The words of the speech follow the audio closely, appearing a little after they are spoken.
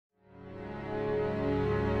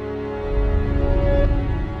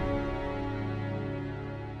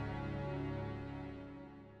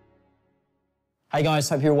Hey guys,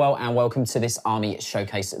 hope you're well and welcome to this Army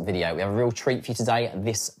Showcase video. We have a real treat for you today,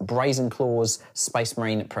 this Brazen Claws Space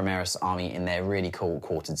Marine Primaris Army in their really cool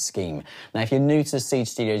quartered scheme. Now, if you're new to the Siege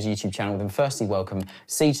Studios YouTube channel, then firstly, welcome.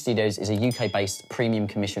 Siege Studios is a UK-based premium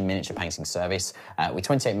commission miniature painting service with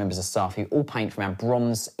 28 members of staff who all paint from our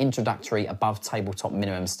bronze, introductory, above tabletop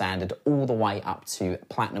minimum standard, all the way up to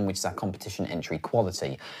platinum, which is our competition entry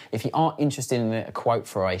quality. If you are interested in a quote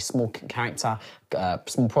for a small character,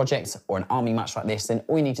 small project or an army match like this, then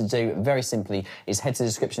all you need to do very simply is head to the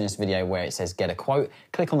description of this video where it says get a quote,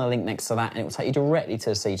 click on the link next to that and it will take you directly to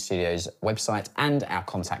the Siege Studios website and our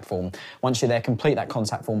contact form. Once you're there, complete that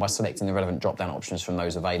contact form by selecting the relevant drop-down options from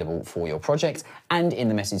those available for your project, and in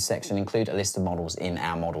the message section include a list of models in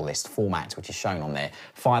our model list format, which is shown on there.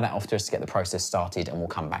 Fire that off to us to get the process started and we'll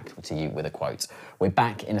come back to you with a quote. We're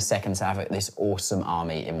back in a second to have this awesome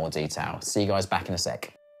army in more detail. See you guys back in a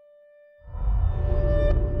sec.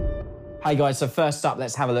 Hey guys, so first up,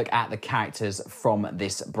 let's have a look at the characters from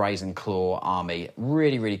this Brazen Claw army.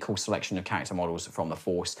 Really cool selection of character models from the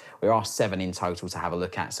Force. There are 7 in total to have a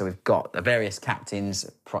look at. So we've got the various captains,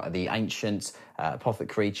 the Ancient,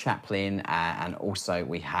 Apothecary, Chaplain, and also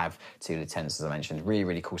we have 2 lieutenants, as I mentioned.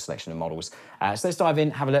 Really cool selection of models. So let's dive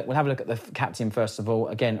in, have a look. We'll have a look at the captain first of all.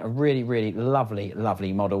 Again, a really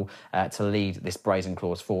lovely model to lead this Brazen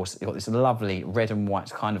Claws force. You've got this lovely red and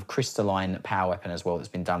white kind of crystalline power weapon as well that's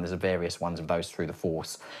been done. There's a various ones of those through the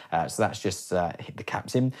Force. So that's just the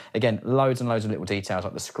captain. Again, loads and loads of little details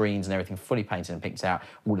like the screens and everything fully painted and picked out.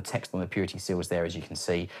 All the text on the purity seals there, as you can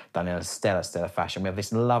see, done in a stellar fashion. We have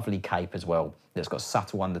this lovely cape as well that's got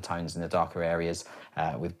subtle undertones in the darker areas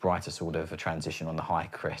with brighter sort of a transition on the high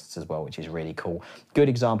crests as well, which is really cool. Good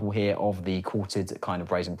example here of the quartered kind of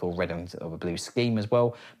Brazen Claw red and blue scheme as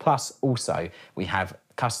well. Plus also we have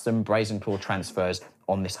custom Brazen Claw transfers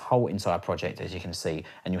on this whole entire project, as you can see,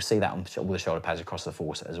 and you'll see that on all the shoulder pads across the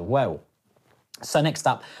Force as well. So next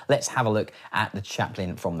up, let's have a look at the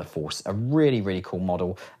Chaplain from the Force. A really cool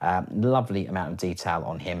model, lovely amount of detail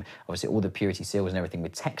on him. Obviously all the purity seals and everything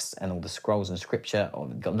with text and all the scrolls and scripture.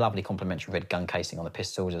 Got lovely complementary red gun casing on the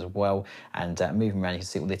pistols as well. And moving around, you can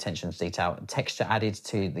see all the attention to detail. Texture added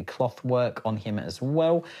to the cloth work on him as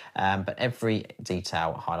well. But every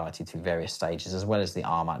detail highlighted through various stages, as well as the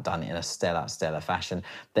armor done in a stellar fashion.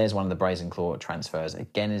 There's one of the Brazen Claw transfers,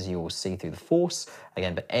 again, as you will see through the Force.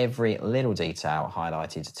 Again, but every little detail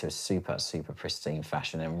highlighted to a super pristine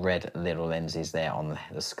fashion, and red little lenses there on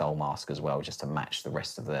the skull mask as well, just to match the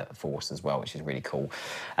rest of the Force as well, which is really cool.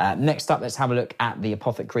 Next up, let's have a look at the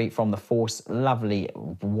Apothecary from the Force. Lovely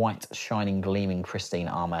white, shining, gleaming, pristine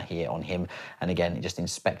armor here on him. And again, just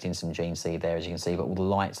inspecting some GNC there, as you can see, but all the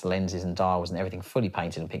lights, lenses and dials and everything fully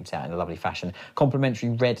painted and picked out in a lovely fashion.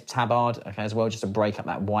 Complementary red tabard, okay, as well, just to break up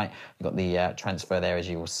that white. You've got the transfer there, as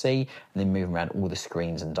you will see, and then moving around all the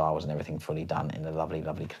screens and dials and everything fully done in a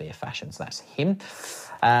lovely clear fashion. So that's him.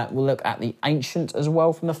 We'll look at the Ancient as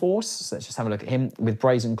well from the Force. So let's just have a look at him with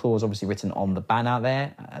Brazen Claws obviously written on the banner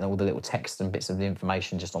there, and all the little text and bits of the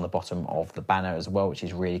information just on the bottom of the banner as well, which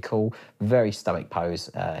is really cool. Very stoic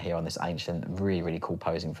pose here on this Ancient. Really cool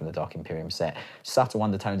posing from the Dark Imperium set. Subtle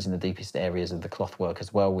undertones in the deepest areas of the cloth work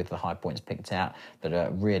as well, with the high points picked out, but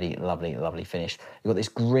a really lovely finish. You've got this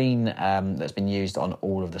green that's been used on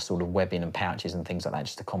all of the sort of webbing and pouches and things like that,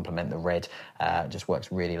 just to complement the red. Just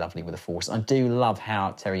works really lovely with the Force. I do love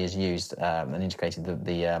how Terry has used and integrated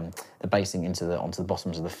the basing onto the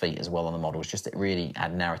bottoms of the feet as well on the models, just to really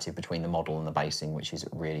add narrative between the model and the basing, which is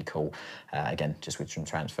really cool. Again, just with some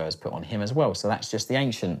transfers put on him as well. So that's just the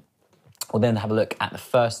Ancient. We'll then have a look at the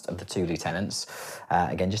first of the 2 lieutenants.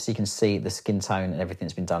 Again, just so you can see the skin tone and everything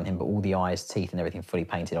that's been done on him, but all the eyes, teeth and everything fully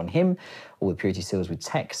painted on him. All the purity seals with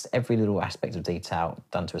text, every little aspect of detail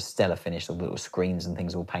done to a stellar finish. All the little screens and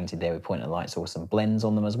things all painted there with pointer lights, or some blends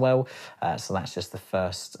on them as well. So that's just the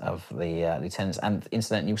first of the lieutenants. And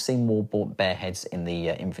incidentally, you'll see more bare heads in the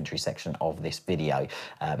infantry section of this video.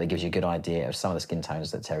 But it gives you a good idea of some of the skin tones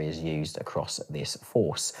that Terry has used across this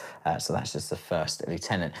Force. So that's just the first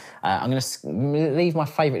lieutenant. I'm going to leave my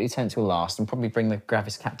favourite lieutenant till last and probably bring the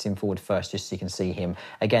Primaris Captain forward first, just so you can see him.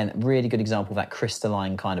 Again, really good example of that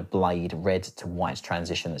crystalline kind of blade, red to white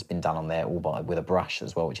transition that's been done on there, all with a brush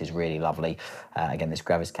as well, which is really lovely. Again, this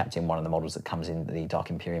Primaris Captain, one of the models that comes in the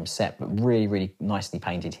Dark Imperium set, but really nicely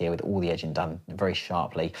painted here with all the edging done very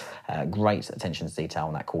sharply. Great attention to detail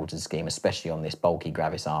on that quartered scheme, especially on this bulky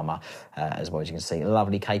Primaris armour as well, as you can see.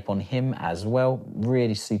 Lovely cape on him as well.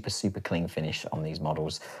 Really super clean finish on these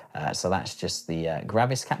models. So that's just the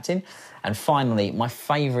Primaris Captain. And finally, my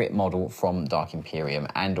favourite model from Dark Imperium,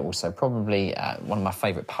 and also probably one of my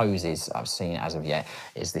favourite poses I've seen as of yet,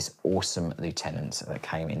 is this awesome Lieutenant that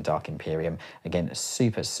came in Dark Imperium. Again,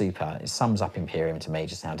 super, it sums up Imperium to me,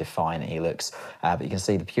 just how defiant he looks. But you can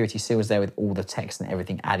see the Purity Seals there with all the text and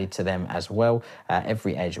everything added to them as well.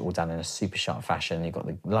 Every edge all done in a super sharp fashion. You've got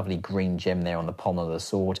the lovely green gem there on the pommel of the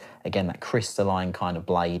sword. Again, that crystalline kind of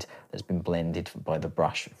blade that's been blended by the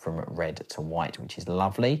brush from red to white, which is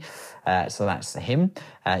lovely. So that's him.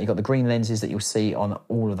 You've got the green lenses that you'll see on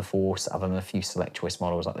all of the Force, other than a few select choice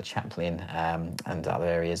models like the Chaplain and other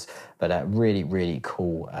areas. But really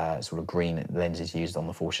cool sort of green lenses used on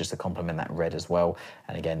the Force just to complement that red as well.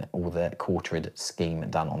 And again, all the quartered scheme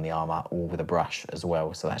done on the armour, all with a brush as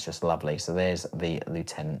well. So that's just lovely. So there's the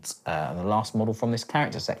Lieutenant and the last model from this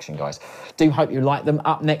character section, guys. Do hope you like them.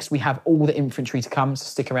 Up next, we have all the infantry to come, so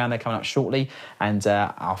stick around, they're coming up shortly. And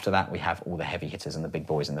after that, we have all the heavy hitters and the big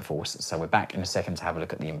boys in the Force. So we're back in a second to have a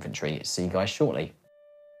look at the infantry. See you guys shortly.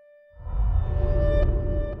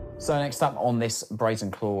 So next up on this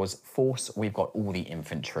Brazen Claws Force, we've got all the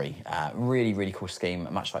infantry. Really cool scheme,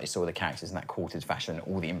 much like you saw with the characters in that quartered fashion.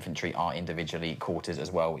 All the infantry are individually quartered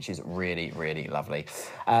as well, which is really lovely.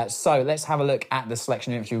 So let's have a look at the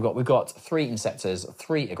selection of infantry we've got. We've got 3 Inceptors,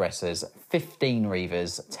 3 Aggressors, 15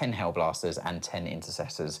 Reavers, 10 Hellblasters, and 10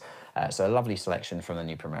 Intercessors. So a lovely selection from the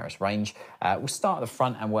new Primaris range. We'll start at the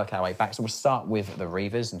front and work our way back. So we'll start with the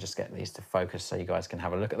Reavers and just get these to focus so you guys can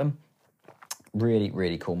have a look at them.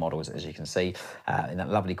 Really cool models, as you can see, in that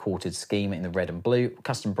lovely quartered scheme in the red and blue.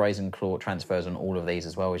 Custom Brazen Claw transfers on all of these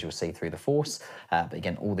as well, as you'll see through the Force. But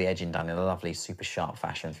again, all the edging done in a lovely, super sharp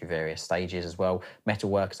fashion through various stages as well.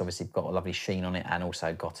 Metalwork has obviously got a lovely sheen on it, and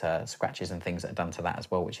also got scratches and things that are done to that as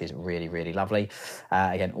well, which is really lovely.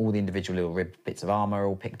 Again, all the individual little rib bits of armour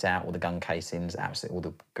all picked out, all the gun casings, absolutely all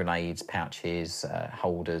the grenades, pouches,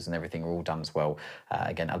 holders, and everything are all done as well.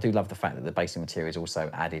 Again, I do love the fact that the basing material is also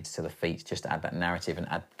added to the feet, just to add that narrative and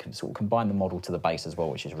can sort of combine the model to the base as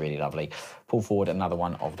well, which is really lovely. Pull forward another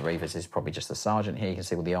one of the Reavers. This is probably just the Sergeant here. You can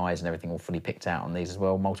see all the eyes and everything all fully picked out on these as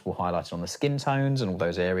well. Multiple highlighted on the skin tones and all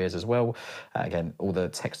those areas as well. Again, all the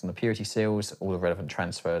text on the Purity Seals, all the relevant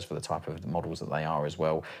transfers for the type of models that they are as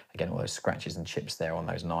well. Again, all those scratches and chips there on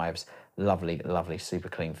those knives. Lovely, super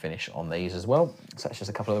clean finish on these as well. So that's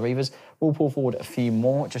just a couple of the Reavers. We'll pull forward a few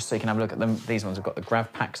more just so you can have a look at them. These ones have got the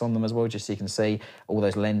grav packs on them as well, just so you can see all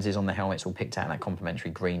those lenses on the helmets all picked out in that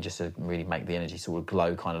complementary green, just to really make the energy sort of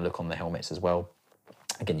glow kind of look on the helmets as well.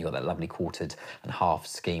 Again, you've got that lovely quartered and half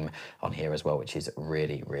scheme on here as well, which is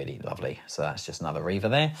really lovely. So that's just another Reaver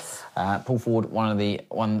there. Pull forward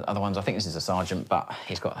one other ones. I think this is a Sergeant, but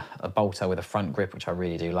he's got a bolter with a front grip, which I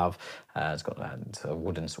really do love. It's got a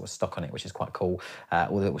wooden sort of stock on it, which is quite cool.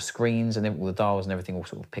 All the little screens and all the dials and everything all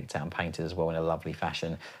sort of picked out and painted as well in a lovely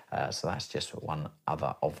fashion. So that's just one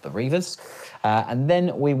other of the Reavers. And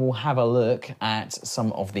then we will have a look at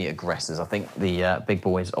some of the Aggressors. I think the big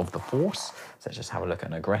boys of the Force. So let's just have a look at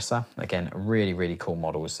an Aggressor. Again, really cool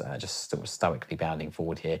models, just sort of stoically bounding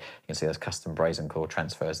forward here. You can see those custom Brazen Claw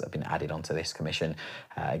transfers that have been added onto this commission.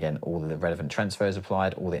 Again, all the relevant transfers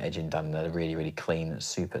applied, all the edging done in a really clean,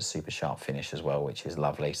 super sharp finish as well, which is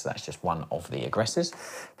lovely. So that's just one of the Aggressors.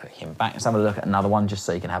 Put him back. Let's have a look at another one, just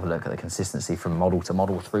so you can have a look at the consistency from model to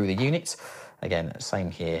model through the units. Again,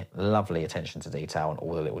 same here, lovely attention to detail on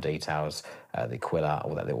all the little details, the quilla,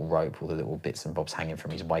 all that little rope, all the little bits and bobs hanging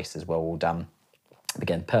from his waist as well, all done.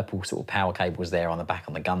 Again, purple sort of power cables there on the back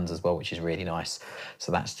on the guns as well, which is really nice. So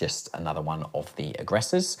that's just another one of the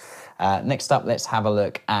Aggressors. Next up, let's have a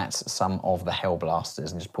look at some of the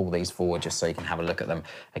Hellblasters and just pull these forward just so you can have a look at them.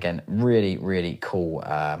 Again, really cool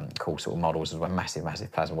sort of models as well. Massive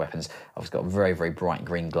plasma weapons. Obviously got a very bright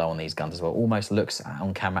green glow on these guns as well. Almost looks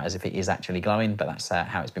on camera as if it is actually glowing, but that's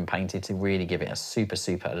how it's been painted to really give it a super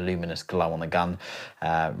luminous glow on the gun.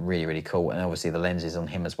 Really cool. And obviously the lenses on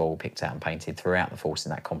him as well were picked out and painted throughout the Force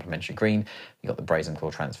in that complementary green. You've got the Brazen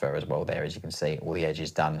Claw transfer as well there, as you can see, all the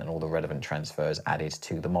edges done and all the relevant transfers added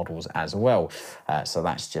to the models as well. So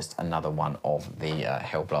that's just another one of the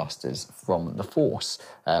Hellblasters from the Force.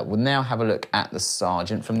 We'll now have a look at the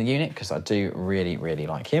Sergeant from the unit, because I do really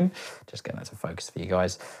like him. Just getting that to focus for you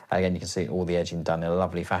guys. Again, you can see all the edging done in a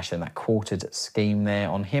lovely fashion, that quartered scheme there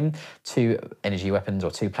on him. 2 energy weapons,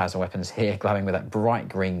 or 2 plasma weapons here, glowing with that bright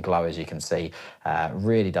green glow, as you can see.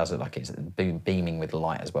 Really does look like it's beaming beaming with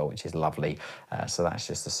light as well, which is lovely. So that's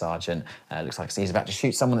just the sergeant. Looks like he's about to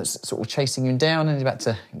shoot someone that's sort of chasing him down, and he's about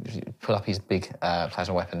to pull up his big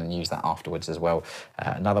plasma weapon and use that afterwards as well.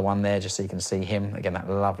 Another one there, just so you can see him. Again, that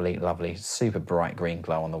lovely, lovely, super bright green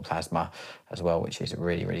glow on the plasma as well, which is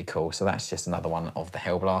really, really cool. So that's just another one of the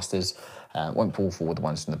Hellblasters. Won't pull forward the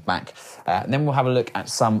ones from the back. And then we'll have a look at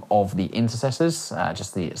some of the Intercessors,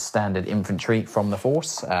 just the standard infantry from the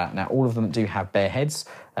force. Now, all of them do have bare heads,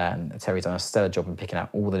 and Terry's done a stellar job in picking out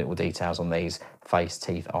all the little details on these. Face,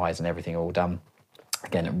 teeth, eyes, and everything all done.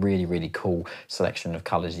 Again, a really, really cool selection of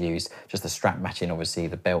colours used. Just the strap matching, obviously,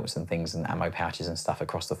 the belts and things and ammo pouches and stuff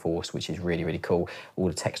across the force, which is really, really cool. All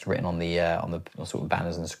the text written on the sort of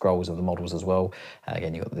banners and scrolls of the models as well.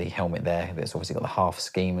 Again, you've got the helmet there. That's obviously got the half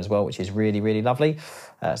scheme as well, which is really, really lovely.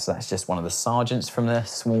 So that's just one of the sergeants from the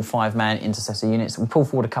small 5-man intercessor units. We'll pull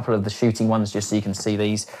forward a couple of the shooting ones just so you can see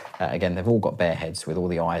these. Again, they've all got bare heads with all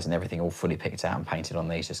the eyes and everything all fully picked out and painted on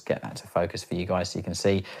these. Just get that to focus for you guys so you can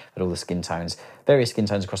see at all the skin tones. Various skin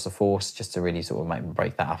tones across the force, just to really sort of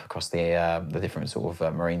break that up across the different sort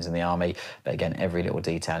of Marines in the army. But again, every little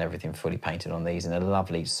detail and everything fully painted on these in a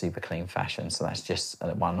lovely, super clean fashion. So that's just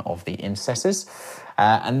one of the Intercessors.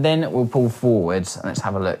 And then we'll pull forward and let's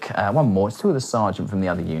have a look. One more. It's two of the sergeant from the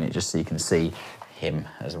other unit, just so you can see him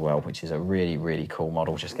as well, which is a really, really cool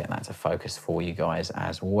model. Just getting that to focus for you guys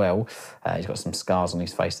as well. He's got some scars on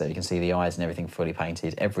his face there. You can see the eyes and everything fully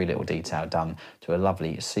painted. Every little detail done to a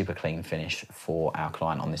lovely, super clean finish for our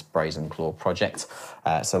client on this Brazen Claw project.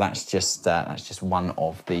 So that's just one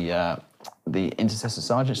of the Intercessor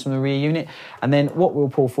Sergeants from the rear unit. And then what we'll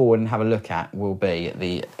pull forward and have a look at will be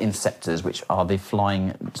the Inceptors, which are the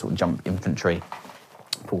flying sort of jump infantry.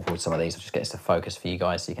 Pull forward some of these. I'll just get us to focus for you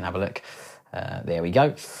guys so you can have a look. There we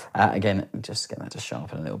go. Again, just get that to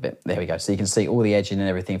sharpen a little bit. There we go. So you can see all the edging and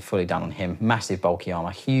everything fully done on him. Massive bulky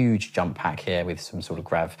armour, huge jump pack here with some sort of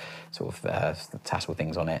grav sort of tassel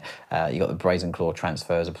things on it. You got the Brazen Claw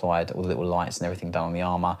transfers applied, all the little lights and everything done on the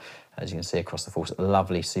armour. As you can see across the force,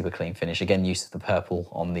 lovely, super clean finish. Again, use of the purple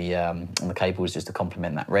on the cables just to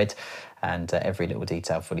complement that red, and every little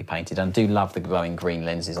detail fully painted. And I do love the glowing green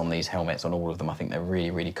lenses on these helmets, on all of them. I think they're really,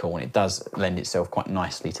 really cool, and it does lend itself quite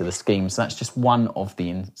nicely to the scheme. So that's just one of the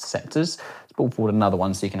Inceptors. Let's pull forward another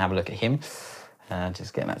one so you can have a look at him.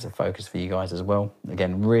 Just getting that to focus for you guys as well.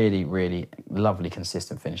 Again, really, really lovely,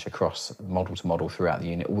 consistent finish across model to model throughout the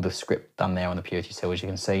unit. All the script done there on the Purity Seal, as you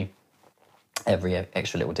can see. Every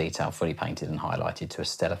extra little detail fully painted and highlighted to a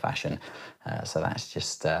stellar fashion. So that's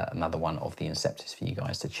just another one of the Inceptors for you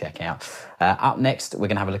guys to check out. Up next, we're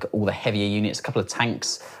going to have a look at all the heavier units, a couple of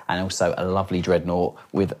tanks, and also a lovely Dreadnought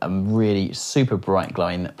with a really super bright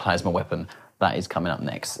glowing plasma weapon. That is coming up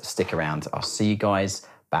next. Stick around. I'll see you guys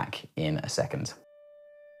back in a second.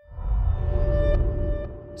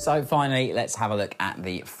 So finally, let's have a look at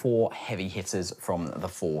the 4 heavy hitters from the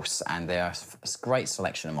Force, and there are a great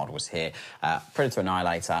selection of models here. Predator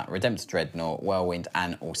Annihilator, Redemptor Dreadnought, Whirlwind,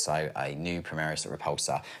 and also a new Primaris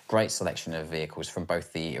Repulsor. Great selection of vehicles from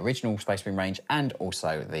both the original Space Marine range and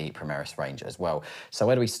also the Primaris range as well. So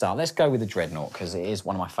where do we start? Let's go with the Dreadnought, because it is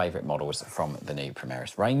one of my favourite models from the new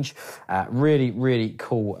Primaris range. Really, really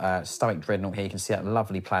cool stoic Dreadnought here. You can see that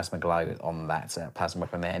lovely plasma glow on that plasma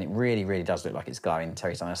weapon there, and it really, really does look like it's glowing.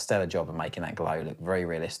 Terry's done a stellar job of making that glow look very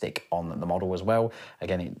realistic on the model as well.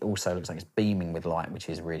 Again, it also looks like it's beaming with light, which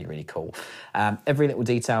is really, really cool. Every little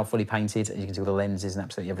detail fully painted. As you can see, all the lenses and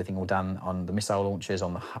absolutely everything all done on the missile launchers,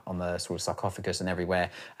 on the sort of sarcophagus and everywhere.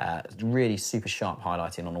 Really super sharp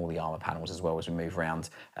highlighting on all the armour panels as well as we move around.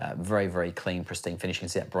 Very, very clean, pristine finish. You can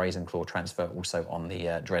see that Brazen Claw transfer also on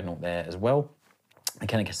the Dreadnought there as well.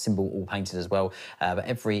 Mechanic symbol all painted as well, but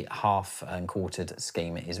every half and quartered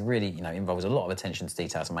scheme is really, involves a lot of attention to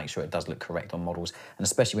detail to make sure it does look correct on models, and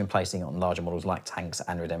especially when placing it on larger models like tanks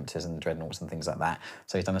and Redemptors and Dreadnoughts and things like that.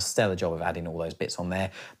 So he's done a stellar job of adding all those bits on there,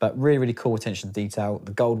 but really, really cool attention to detail.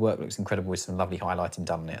 The gold work looks incredible with some lovely highlighting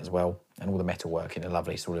done on it as well, and all the metal work in a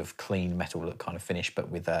lovely sort of clean metal look kind of finish, but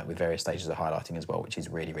with various stages of highlighting as well, which is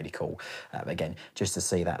really, really cool. Again, just to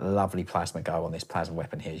see that lovely plasma go on this plasma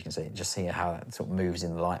weapon here, you can see, just see how that sort of moves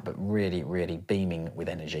in the light, but really, really beaming with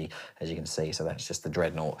energy, as you can see. So that's just the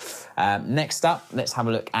Dreadnought. Next up, let's have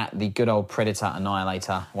a look at the good old Predator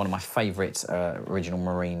Annihilator, one of my favourite original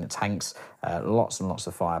Marine tanks. Lots and lots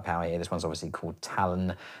of firepower here. This one's obviously called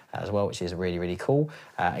Talon as well, which is really, really cool.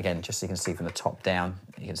 Again, just so you can see from the top down,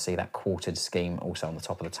 you can see that quartered scheme also on the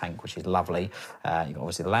top of the tank, which is lovely. You've got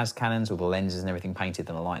obviously the las cannons, all the lenses and everything painted,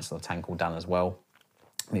 and the lights on the tank all done as well.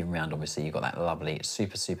 Moving around, obviously, you've got that lovely,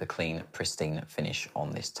 super clean, pristine finish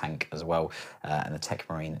on this tank as well. And the Tech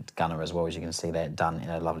Marine gunner as well, as you can see there, done in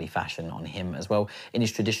a lovely fashion on him as well. In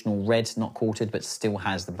his traditional red, not quartered, but still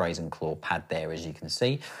has the Brazen Claw pad there, as you can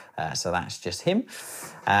see. So that's just him.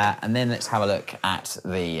 And then let's have a look at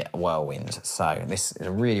the Whirlwind. So this is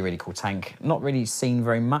a really cool tank. Not really seen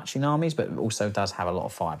very much in armies, but also does have a lot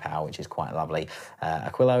of firepower, which is quite lovely.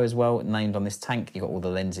 Aquilo as well, named on this tank. You've got all the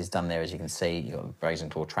lenses done there, as you can see. You've got the Brazen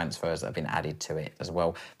Claw transfers that have been added to it as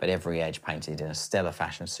well, but every edge painted in a stellar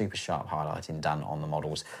fashion, super sharp highlighting done on the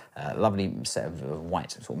models. Lovely set of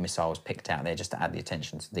white sort of missiles picked out there just to add the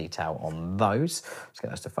attention to detail on those. Let's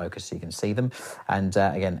get those to focus so you can see them. And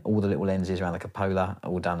again, all the little lenses around the cupola are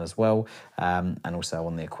all done as well, and also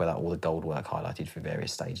on the Aquila, all the gold work highlighted for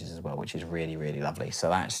various stages as well, which is really lovely. So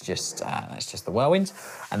that's just the Whirlwind.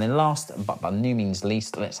 And then last but by no means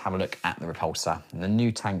least, let's have a look at the Repulsor, the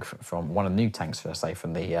new tank from one of the new tanks, should I say,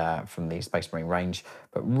 from the Space Marine range,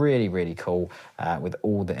 but really cool, with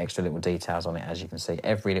all the extra little details on it. As you can see,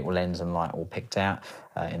 every little lens and light all picked out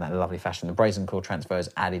in that lovely fashion. The Brazen Claw transfers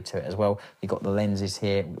added to it as well. You've got the lenses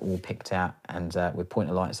here all picked out, and with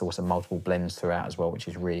pointer lights, also multiple blends throughout as well, which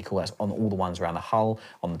is really cool. That's on all the ones around the hull,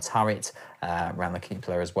 on the turret, around the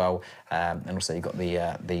cupola as well, and also you've got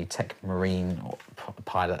the Tech Marine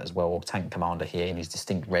pilot as well, or tank commander here in his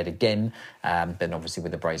distinct red again, then obviously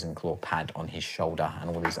with the Brazen Claw pad on his shoulder and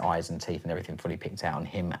all his eyes and teeth and everything fully picked out on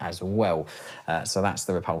him as well. So that's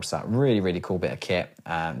the Repulsor. Really cool bit of kit.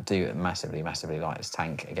 Do massively like this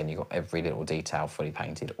tank. Again, you've got every little detail fully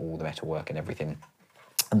painted, all the metalwork and everything.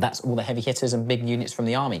 And that's all the heavy hitters and big units from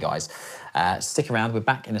the army, guys. Stick around, we're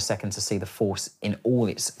back in a second to see the force in all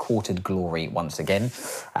its quartered glory once again.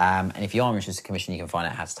 And if you are interested in commission, you can find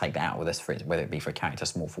out how to take that out with us, for it, whether it be for a character,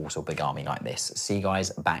 small force or big army like this. See you guys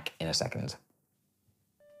back in a second.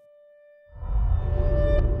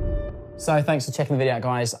 So thanks for checking the video out,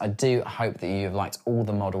 guys. I do hope that you've liked all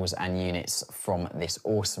the models and units from this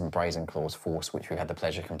awesome Brazen Claws force, which we've had the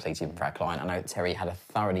pleasure of completing for our client. I know that Terry had a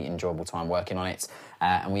thoroughly enjoyable time working on it,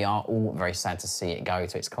 and we are all very sad to see it go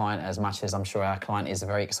to its client, as much as I'm sure our client is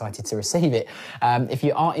very excited to receive it. If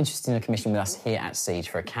you are interested in a commission with us here at Siege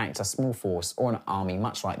for a character, small force, or an army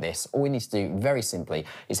much like this, all you need to do very simply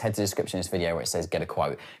is head to the description of this video where it says get a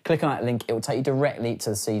quote. Click on that link, it will take you directly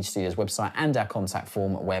to the Siege Studios website and our contact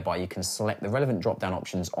form, whereby you can select the relevant drop-down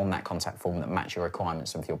options on that contact form that match your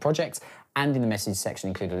requirements of your project, and in the message section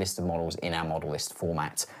include a list of models in our model list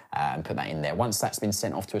format, and put that in there. Once that's been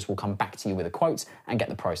sent off to us, we'll come back to you with a quote and get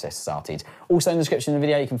the process started. Also in the description of the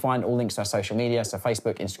video, you can find all links to our social media, so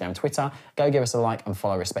Facebook, Instagram, Twitter. Go give us a like and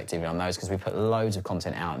follow respectively on those, because we put loads of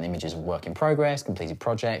content out and images of work in progress, completed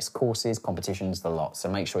projects, courses, competitions, the lot. So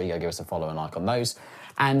make sure you go give us a follow and like on those.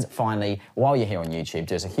 And finally, while you're here on YouTube,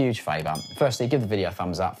 do us a huge favour. Firstly, give the video a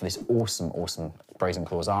thumbs up for this awesome Brazen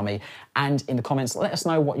Claws army. And in the comments, let us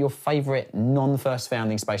know what your favourite non-first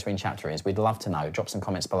founding Space Marine chapter is. We'd love to know. Drop some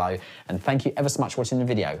comments below. And thank you ever so much for watching the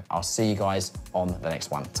video. I'll see you guys on the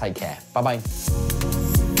next one. Take care.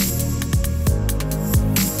 Bye-bye.